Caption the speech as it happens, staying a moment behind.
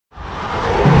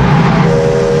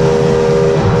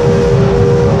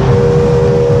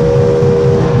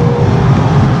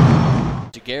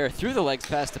legs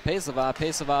pass to Pasova.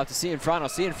 Pasova to Cianfarano.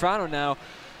 Cianfarano now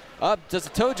up, does a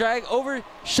toe drag over,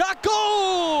 shot,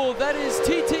 goal! That is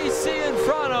TT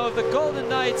Cianfarano of the Golden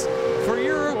Knights for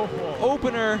your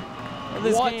opener of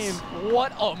this game.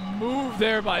 What a move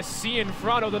there by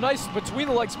Cianfarano. The nice between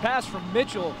the legs pass from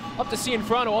Mitchell up to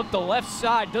Cianfarano up the left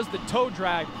side, does the toe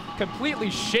drag, completely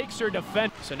shakes her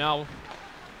defense. So now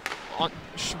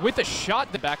with a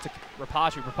shot, back to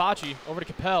Rapace. Rapace over to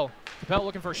Capel. Capel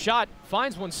looking for a shot,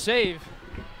 finds one, save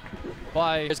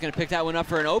by... He's going to pick that one up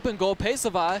for an open goal.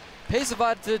 Pasova.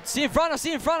 Pasova to Cianfarano.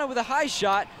 Cianfarano with a high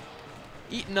shot.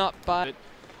 Eaten up by...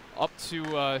 Up to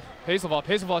Pasova.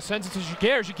 Pasova sends it to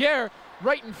Giguère. Giguère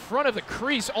right in front of the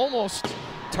crease, almost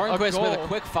Turnquist with a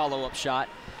quick follow-up shot.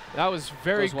 That was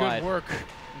very good wide. work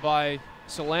by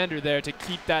Solander there to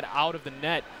keep that out of the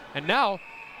net. And now,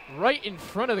 right in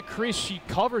front of the crease, she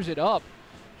covers it up.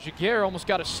 Giguère almost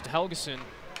got a Helgeson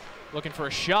looking for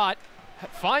a shot.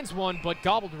 Finds one, but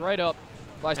gobbled right up.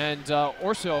 And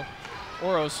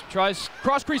Oros tries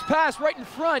cross-crease pass right in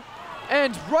front.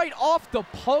 And right off the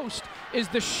post is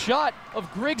the shot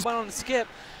of Griggs. On the skip.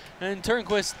 And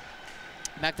Turnquist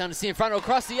back down to Cianfarano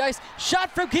across the ice.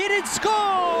 Shot from Keaton,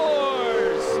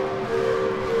 scores!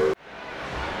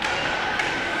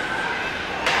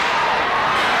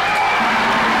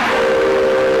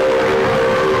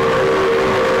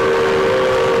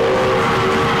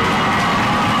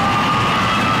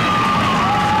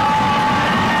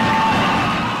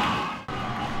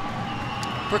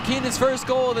 For Keenan's first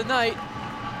goal of the night,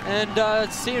 and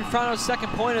Cianfarano's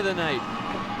second point of the night.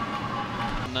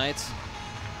 Knights.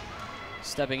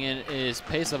 Stepping in is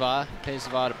Pasova.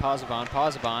 Pasova to Potsdam.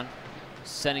 Potsdam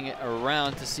sending it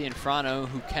around to Cianfarano,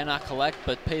 who cannot collect,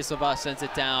 but Pasova sends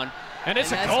it down. And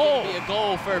it's a goal. That's going to be a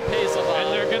goal for Pasova.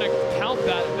 And they're going to count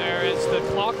that there as the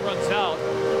clock runs out.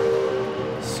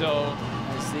 So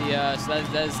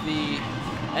that's the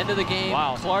end of the game.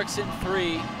 Wow. Clarkson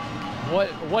 3.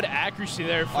 What accuracy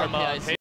there from RPI